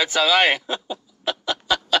reinkommen. Abu Hetzerei.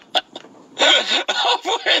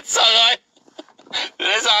 Abu Hetzerei.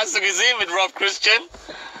 Das hast du gesehen mit Rob Christian?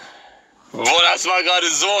 Boah, das war gerade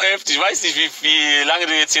so heftig. Ich weiß nicht, wie lange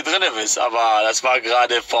du jetzt hier drin bist, aber das war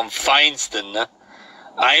gerade vom Feinsten, ne?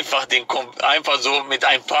 Einfach so mit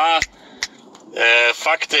ein paar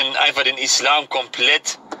Fakten einfach den Islam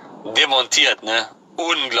komplett demontiert, ne?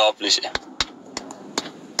 Unglaublich.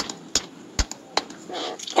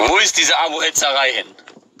 Wo ist diese Abu Hetzerei hin?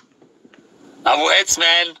 Abu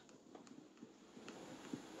Hetzman.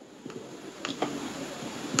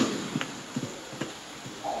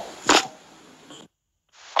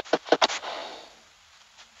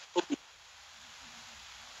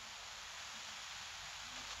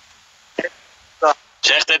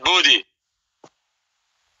 Chechtet Budi.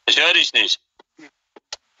 Ich höre dich nicht.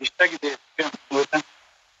 Ich zeige dir.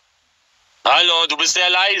 Hallo, du bist sehr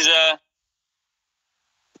leise.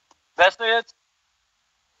 Weißt du jetzt?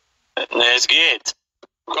 Ne, es geht.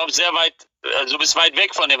 Du kommst sehr weit, also du bist weit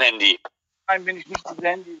weg von dem Handy. Nein, wenn ich nicht das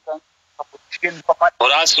Handy, dann ich gehe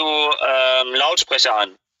Oder hast du Lautsprecher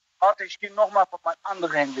an? Warte, ich gehe nochmal von meinem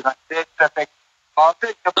anderen Handy rein. Der ist perfekt. Warte,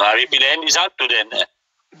 ich habe... Na, wie viele Handys hast du denn?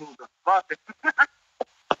 Warte.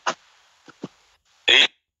 Ich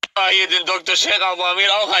mache hier den Dr. Sheikh Abu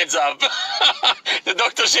Amir auch eins ab. Der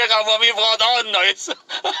Dr. Sheikh Abu Amir braucht auch ein neues.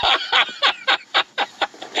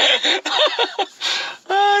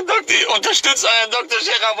 Unterstützt euren Dr.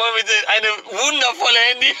 Sheikh Abu Amir mit einem wundervollen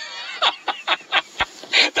Handy.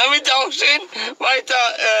 Damit er auch schön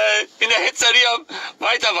weiter in der Hitzeria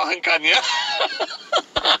weitermachen kann, ja?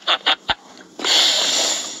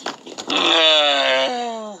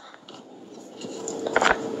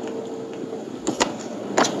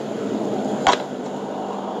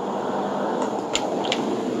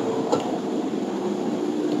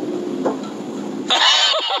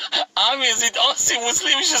 Amir sieht aus wie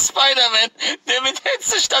muslimische Spider-Man, der mit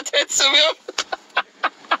Hetze statt Hetze wirft.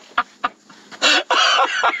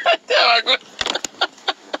 Der war gut.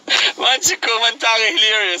 Manche Kommentare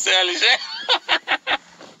hilarious, ehrlich, ey.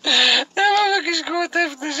 Der war wirklich gut,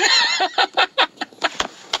 heftig.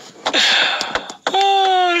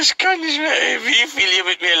 Oh, ich kann nicht mehr, ey, wie viel ihr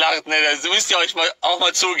mit mir lacht, ne? Das müsst ihr euch auch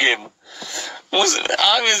mal zugeben.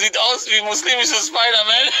 Amir sieht aus wie muslimisches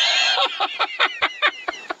Spider-Man.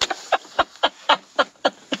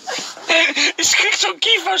 Ich krieg schon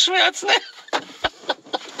Kieferschmerzen, ne?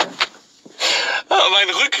 Mein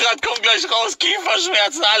Rückgrat kommt gleich raus,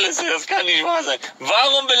 Kieferschmerzen, alles. Das kann nicht wahr sein.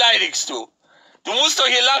 Warum beleidigst du? Du musst doch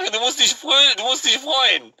hier lachen, du musst dich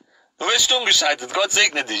freuen. Du wirst stumm geschaltet, Gott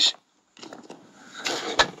segne dich.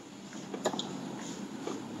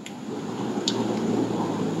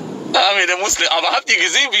 Der Muslim. Aber habt ihr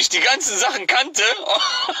gesehen, wie ich die ganzen Sachen kannte?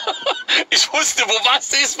 Ich wusste, wo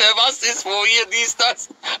was ist, wer was ist, wo hier, dies, das.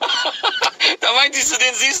 Da meinte ich zu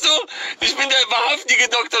denen, siehst du, ich bin der wahrhaftige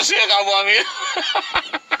Dr. Sheikh Abu Amir.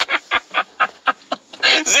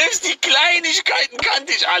 Selbst die Kleinigkeiten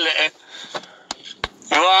kannte ich alle, ey.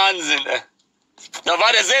 Wahnsinn, ey. Da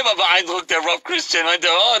war der selber beeindruckt, der Rob Christian. Meinte,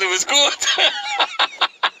 oh, du bist gut.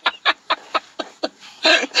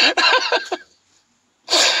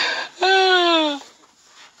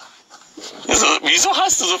 Wieso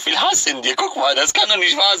hast du so viel Hass in dir? Guck mal, das kann doch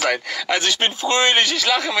nicht wahr sein. Also ich bin fröhlich, ich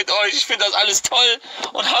lache mit euch, ich finde das alles toll.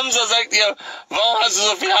 Und Hamza sagt ihr, warum hast du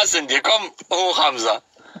so viel Hass in dir? Komm hoch, Hamza.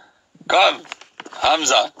 Komm,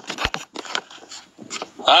 Hamza.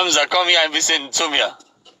 Hamza, komm hier ein bisschen zu mir.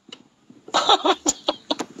 Komm,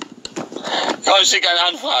 schick eine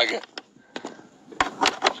Anfrage.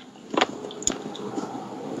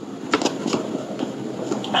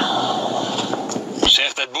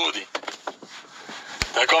 Chechtet Budi.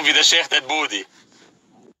 Da kommt wieder Chechtet Budi.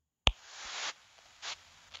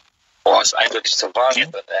 Boah, ist eindeutig zum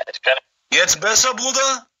Wahnsinn. Jetzt besser,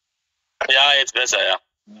 Bruder? Ja, jetzt besser, ja.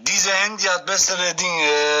 Diese Handy hat bessere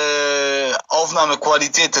Dinge,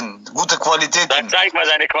 Aufnahmequalitäten, gute Qualitäten. Dann zeig mal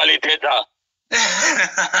deine Qualität da.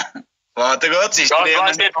 Warte kurz, ich Du drehe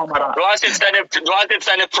hast, meine jetzt, Kamera. du hast jetzt deine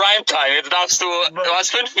Primetime. Jetzt darfst du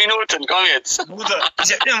hast 5 Minuten. Komm jetzt. Bruder,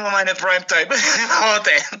 ich hab immer meine Primetime.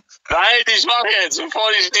 Warte. Halt, ich mach jetzt,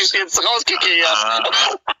 bevor ich dich jetzt rauskicke hier.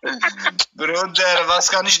 Bruder, was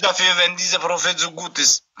kann ich dafür, wenn dieser Prophet so gut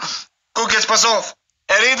ist? Guck jetzt, pass auf.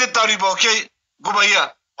 Er redet darüber, okay? Guck mal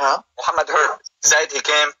hier. Muhammad heard Zaid he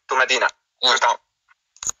came to Medina. Muhammad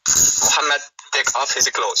take off his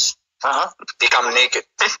clothes. Become naked.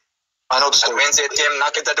 I know the story. And when Zaid came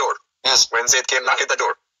knock at the door. Yes. When Zaid came knock at the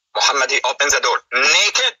door. Muhammad he opened the door.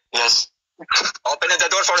 Naked. Yes. Opened the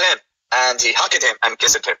door for him. And he hugged him and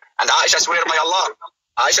kissed him. And Aisha swear by Allah.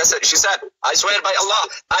 Aisha said, she said, I swear by Allah,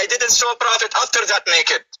 I didn't saw Prophet after that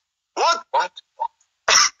naked. What? What?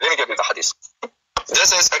 Let me give you the hadith.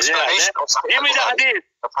 This is explanation of Sahih Give me the hadith.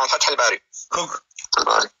 From Fath al-Bari. Guck.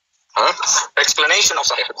 Explanation of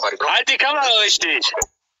Sahih al-Bukhari. Halt die Kamera richtig.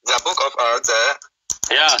 The book of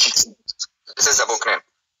Ja. this is the book name.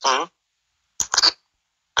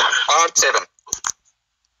 Part 7.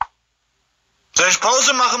 Soll ich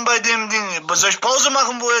Pause machen bei dem Ding? Soll ich Pause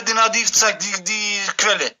machen, wo er den Hadith zeigt, die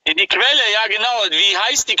Quelle? Die Quelle, ja genau. Wie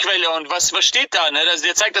heißt die Quelle und was steht da? Ne?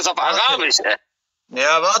 Der zeigt das auf Arabisch.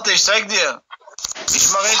 Ja, warte, ich zeig dir. Ich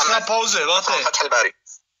mache jetzt mal Pause, warte. Fath al-Bari.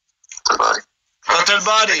 Fath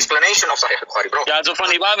al-Bari. Explanation of Sahih al-Bukhari, bro. Ja, also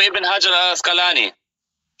von Imam Ibn Hajar al-Asqalani.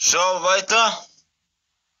 Schau weiter.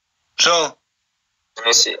 Schau. Let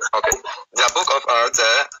me see. Okay. The book of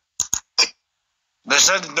Da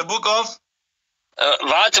steht the book of.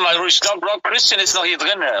 Warte mal, ich glaube Rob Christian ist noch hier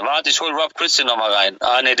drin. Warte, ich hol Rob Christian noch mal rein.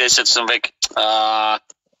 Ah ne, der ist jetzt schon weg. Er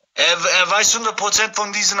weiß 100%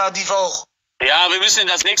 von diesem Hadith auch. Ja, wir müssen ihn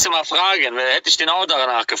das nächste Mal fragen. Hätte ich den auch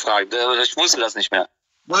danach gefragt. Ich wusste das nicht mehr.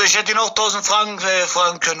 Bruder, ich hätte ihn auch 1000 Fragen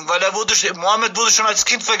fragen können, weil Mohammed wurde schon als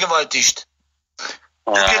Kind vergewaltigt.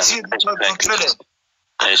 Ja, Guck jetzt hier von Quelle.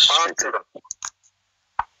 Echt.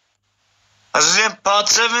 Also wir haben Part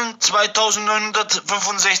 7,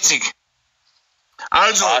 2965.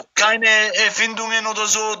 Also, keine Erfindungen oder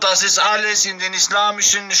so, das ist alles in den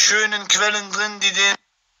islamischen schönen Quellen drin,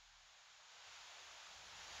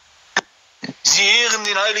 sie ehren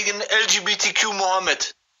den heiligen LGBTQ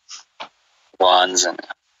Mohammed. Wahnsinn.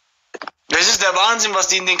 Das ist der Wahnsinn, was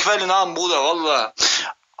die in den Quellen haben, Bruder, Wallah.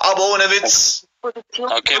 Aber ohne Witz.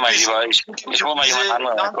 Okay, mein Lieber, ich hole mal jemand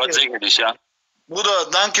anderen. Gott segne dich, ja. Bruder,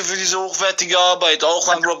 danke für diese hochwertige Arbeit, auch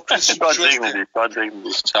an Rob Christian. Gott segne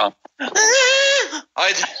dich, ciao.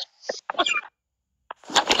 Heide.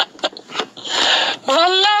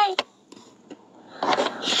 Wallah.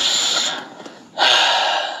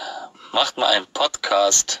 Macht mal einen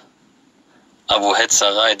Podcast. Abu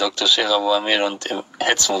Hetzerei, Dr. Sheikh Abu Amir und im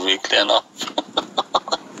Hetzmobil klären auf.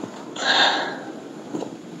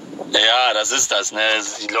 Ja, das ist das, ne?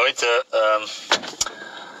 Die Leute,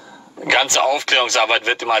 ganze Aufklärungsarbeit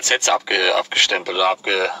wird immer als Hetze abgestempelt oder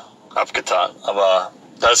abgetan. Aber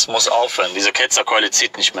das muss aufhören. Diese Ketzerkeule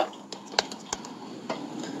zieht nicht mehr.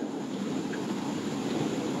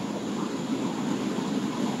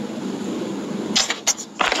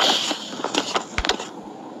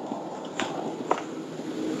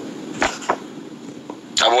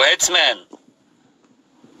 Abu Hetzman!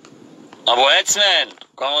 Abu Hetzman!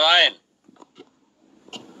 Komm rein!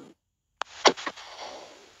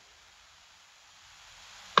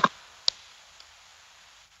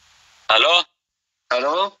 Hallo?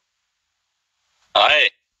 Hallo?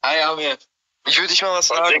 Hi! Hi, Amir. Ich würde dich mal was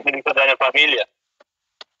Gott fragen. segne dich und deine Familie.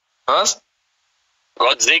 Was?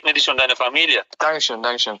 Gott segne dich und deine Familie. Dankeschön,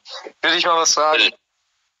 Dankeschön. Ich würde dich mal was fragen.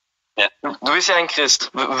 Ja. Du bist ja ein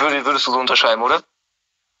Christ. Würdest du so unterschreiben, oder?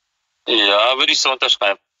 Ja, würde ich so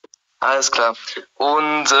unterschreiben. Alles klar.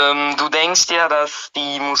 Und du denkst ja, dass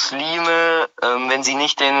die Muslime, wenn sie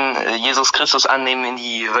nicht den Jesus Christus annehmen, in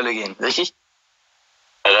die Hölle gehen, richtig?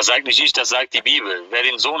 Ja, das sagt nicht ich, das sagt die Bibel. Wer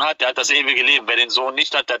den Sohn hat, der hat das ewige Leben. Wer den Sohn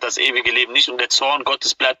nicht hat, der hat das ewige Leben nicht. Und der Zorn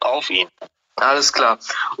Gottes bleibt auf ihn. Alles klar.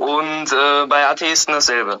 Und bei Atheisten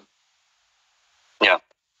dasselbe? Ja.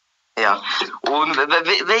 Ja. Und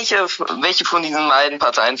welche von diesen beiden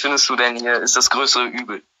Parteien findest du denn hier ist das größere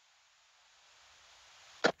Übel?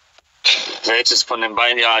 Welches von den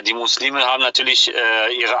beiden? Ja, die Muslime haben natürlich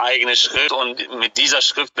ihre eigene Schrift und mit dieser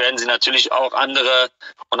Schrift werden sie natürlich auch andere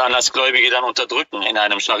und Andersgläubige dann unterdrücken. In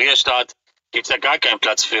einem Scharia-Staat gibt es ja gar keinen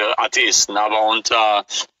Platz für Atheisten, aber unter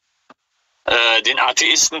den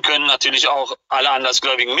Atheisten können natürlich auch alle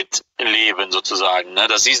Andersgläubigen mitleben sozusagen. Ne?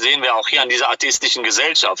 Das sehen wir auch hier an dieser atheistischen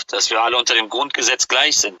Gesellschaft, dass wir alle unter dem Grundgesetz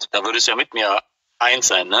gleich sind. Da würde es ja mit mir eins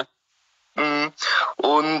sein, ne?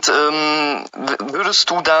 Und würdest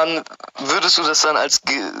du das dann als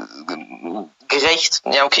gerecht,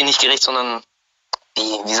 ja okay, nicht gerecht, sondern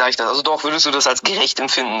wie sage ich das? Also doch, würdest du das als gerecht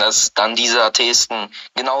empfinden, dass dann diese Atheisten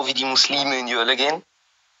genau wie die Muslime in die Hölle gehen?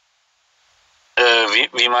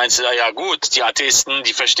 Wie meinst du da? Ja gut, die Atheisten,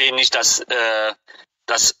 die verstehen nicht, dass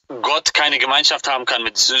Gott keine Gemeinschaft haben kann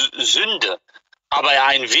mit Sünde. Aber er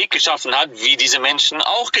einen Weg geschaffen hat, wie diese Menschen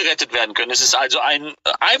auch gerettet werden können. Es ist also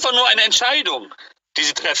einfach nur eine Entscheidung, die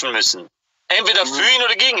sie treffen müssen. Entweder für ihn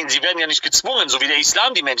oder gegen ihn. Sie werden ja nicht gezwungen, so wie der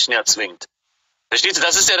Islam die Menschen ja zwingt. Verstehst du?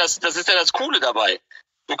 Das ist ja das Coole dabei.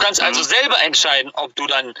 Du kannst also selber entscheiden, ob du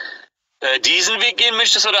dann diesen Weg gehen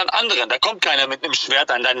möchtest oder einen anderen. Da kommt keiner mit einem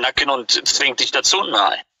Schwert an deinen Nacken und zwingt dich dazu.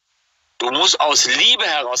 Nein. Du musst aus Liebe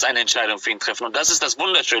heraus eine Entscheidung für ihn treffen. Und das ist das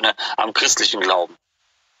Wunderschöne am christlichen Glauben.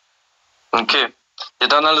 Okay. Ja,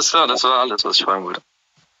 dann alles klar. Das war alles, was ich fragen wollte.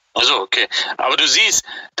 Also, okay. Aber du siehst,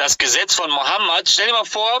 das Gesetz von Mohammed, stell dir mal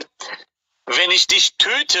vor, wenn ich dich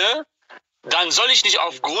töte, dann soll ich nicht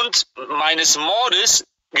aufgrund meines Mordes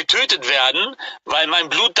getötet werden, weil mein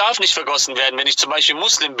Blut darf nicht vergossen werden. Wenn ich zum Beispiel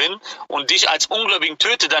Muslim bin und dich als Ungläubigen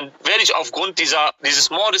töte, dann werde ich aufgrund dieses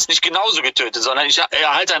Mordes nicht genauso getötet, sondern ich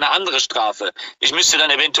erhalte eine andere Strafe. Ich müsste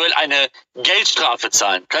dann eventuell eine Geldstrafe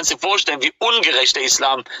zahlen. Kannst du dir vorstellen, wie ungerecht der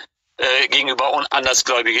Islam gegenüber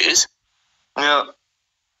Andersgläubige ist? Ja.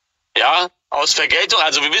 Ja, aus Vergeltung.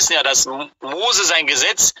 Also wir wissen ja, dass Mose sein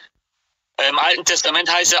Gesetz, im Alten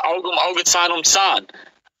Testament heißt er Auge um Auge, Zahn um Zahn.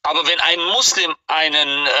 Aber wenn ein Muslim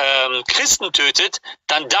einen Christen tötet,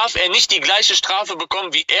 dann darf er nicht die gleiche Strafe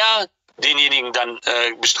bekommen, wie er denjenigen dann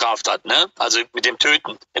bestraft hat, ne? Also mit dem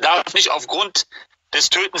Töten. Er darf nicht aufgrund des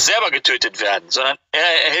Tötens selber getötet werden, sondern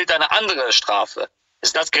er erhält eine andere Strafe.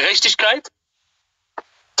 Ist das Gerechtigkeit?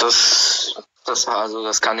 Das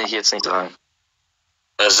kann ich jetzt nicht sagen.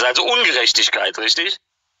 Das ist also Ungerechtigkeit, richtig?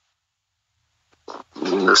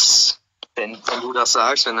 Wenn du das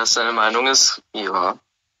sagst, wenn das deine Meinung ist, ja.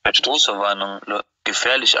 Stoßverwarnung,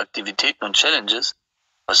 gefährliche Aktivitäten und Challenges?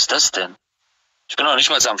 Was ist das denn? Ich bin noch nicht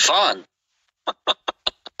mal am Fahren.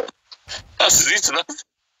 Siehst du das?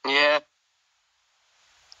 Ja. Yeah.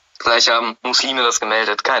 Vielleicht haben Muslime das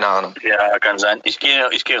gemeldet, keine Ahnung. Ja, kann sein. Ich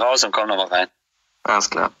geh raus und komm nochmal rein. Alles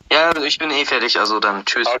klar. Ja, ich bin fertig, also dann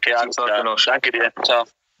tschüss. Okay, alles klar. Danke dir. Ciao.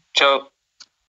 Ciao.